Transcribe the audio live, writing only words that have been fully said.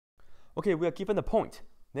Okay, we are given a point,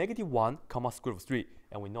 -1, square root of 3,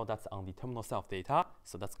 and we know that's on the terminal side of theta,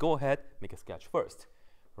 so let's go ahead, make a sketch first.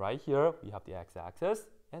 Right here, we have the x-axis,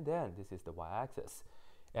 and then this is the y-axis.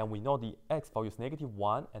 And we know the x value is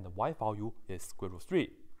 -1, and the y value is square root of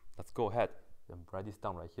 3. Let's go ahead and write this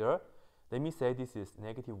down right here. Let me say this is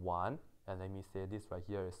 -1, and let me say this right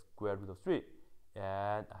here is square root of 3.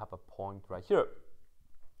 And I have a point right here.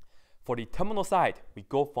 For the terminal side, we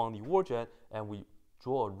go from the origin, and we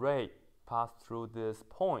draw a ray pass through this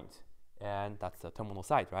point, and that's the terminal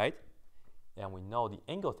side, right? And we know the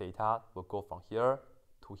angle theta will go from here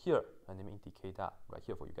to here, and let me indicate that right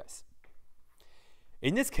here for you guys.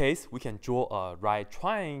 In this case, we can draw a right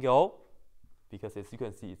triangle, because as you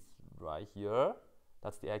can see, it's right here.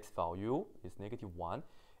 That's the x value, is -1,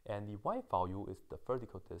 and the y value is the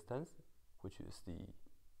vertical distance, which is the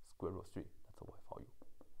square root of 3. That's the y value.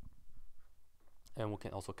 And we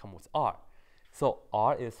can also come with r. So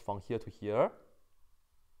r is from here to here,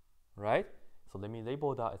 right? So let me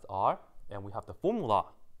label that as r, and we have the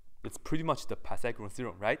formula. It's pretty much the Pythagorean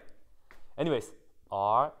theorem, right? Anyways,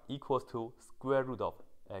 r equals to square root of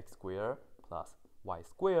x squared plus y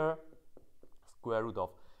squared. Square root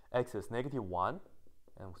of x is -1,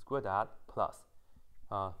 and we square that, plus,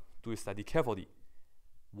 do it slightly carefully.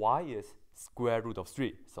 Y is square root of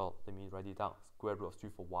 3. So let me write it down, square root of 3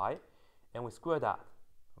 for y, and we square that,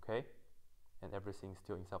 okay? And everything is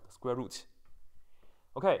still inside of the square root.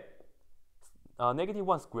 Okay,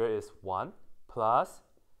 -1 squared is 1, plus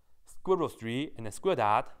square root of 3, and then square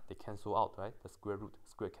that, they cancel out, right? The square root,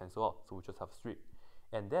 square cancel out, so we just have 3.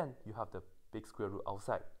 And then you have the big square root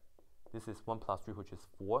outside. This is 1 plus 3, which is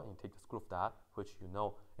 4, and you take the square root of that, which you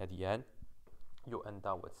know at the end, you'll end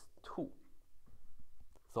up with 2.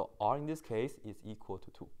 So r in this case is equal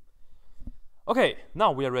to 2. Okay,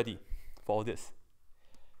 now we are ready for all this.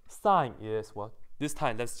 Sine is what? This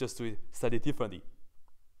time, let's just do it slightly differently.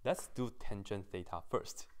 Let's do tangent theta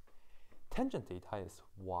first. Tangent theta is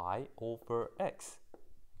y over x.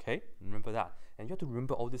 Okay, remember that. And you have to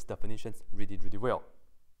remember all these definitions really, really well.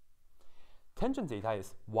 Tangent theta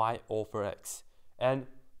is y over x. And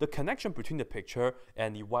the connection between the picture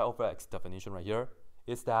and the y over x definition right here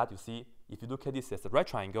is that, you see, if you look at this as a right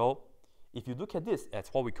triangle, if you look at this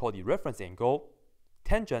as what we call the reference angle,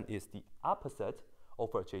 tangent is the opposite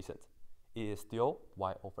over adjacent. It is still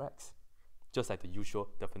y over x, just like the usual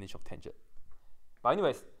definition of tangent. But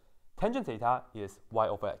anyways, tangent theta is y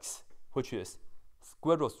over x, which is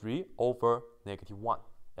square root of 3 over -1.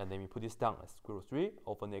 And let me put this down as square root of 3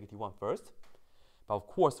 over -1 first. But of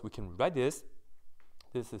course, we can write this.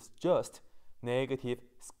 This is just negative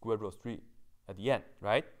square root of 3 at the end,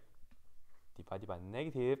 right? Divided by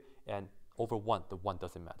negative, and over 1, the 1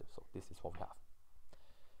 doesn't matter. So this is what we have.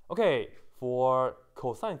 Okay, for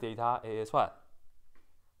cosine theta, it is what?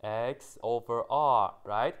 X over r,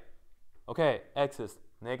 right? Okay, x is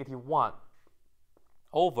 -1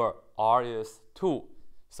 over r is 2.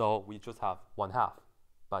 So we just have 1/2,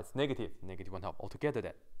 but it's -1/2 altogether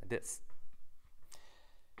then, like this.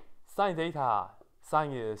 Sine theta,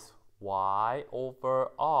 sine is y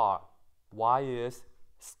over r. Y is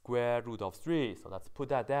square root of 3, so let's put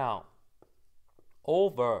that down.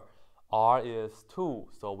 Over r is 2,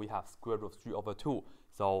 so we have square root of 3 over 2.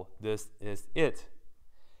 So this is it.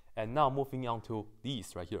 And now moving on to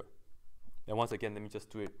these right here. And once again, let me just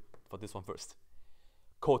do it for this one first.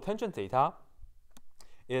 Cotangent theta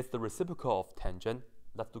is the reciprocal of tangent.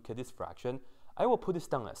 Let's look at this fraction. I will put this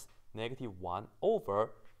down as -1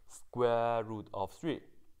 over square root of 3.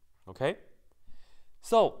 Okay?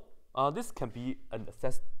 So this can be an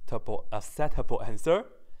acceptable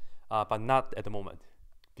answer, but not at the moment,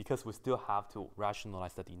 because we still have to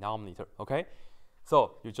rationalize the denominator. Okay?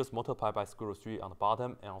 So you just multiply by square root of 3 on the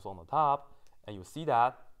bottom and also on the top, and you see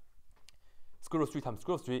that square root of 3 times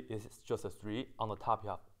square root of 3 is just a 3. On the top, you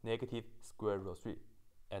have negative square root of 3.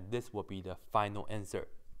 And this will be the final answer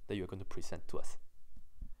that you're going to present to us.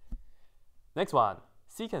 Next one,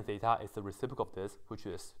 secant theta is the reciprocal of this, which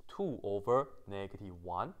is 2 over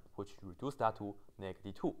 -1, which reduces that to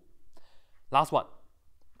 -2. Last one.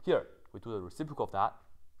 Here, we do the reciprocal of that.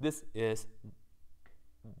 This is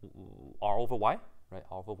r over y, right?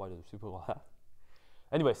 R over y is the reciprocal of that.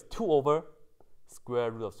 Anyways, 2 over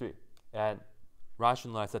square root of 3. And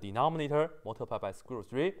rationalize the denominator, multiply by square root of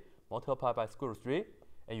 3, multiply by square root of 3,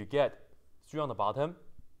 and you get 3 on the bottom,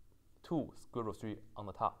 2 square root of 3 on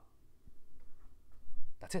the top.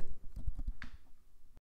 That's it.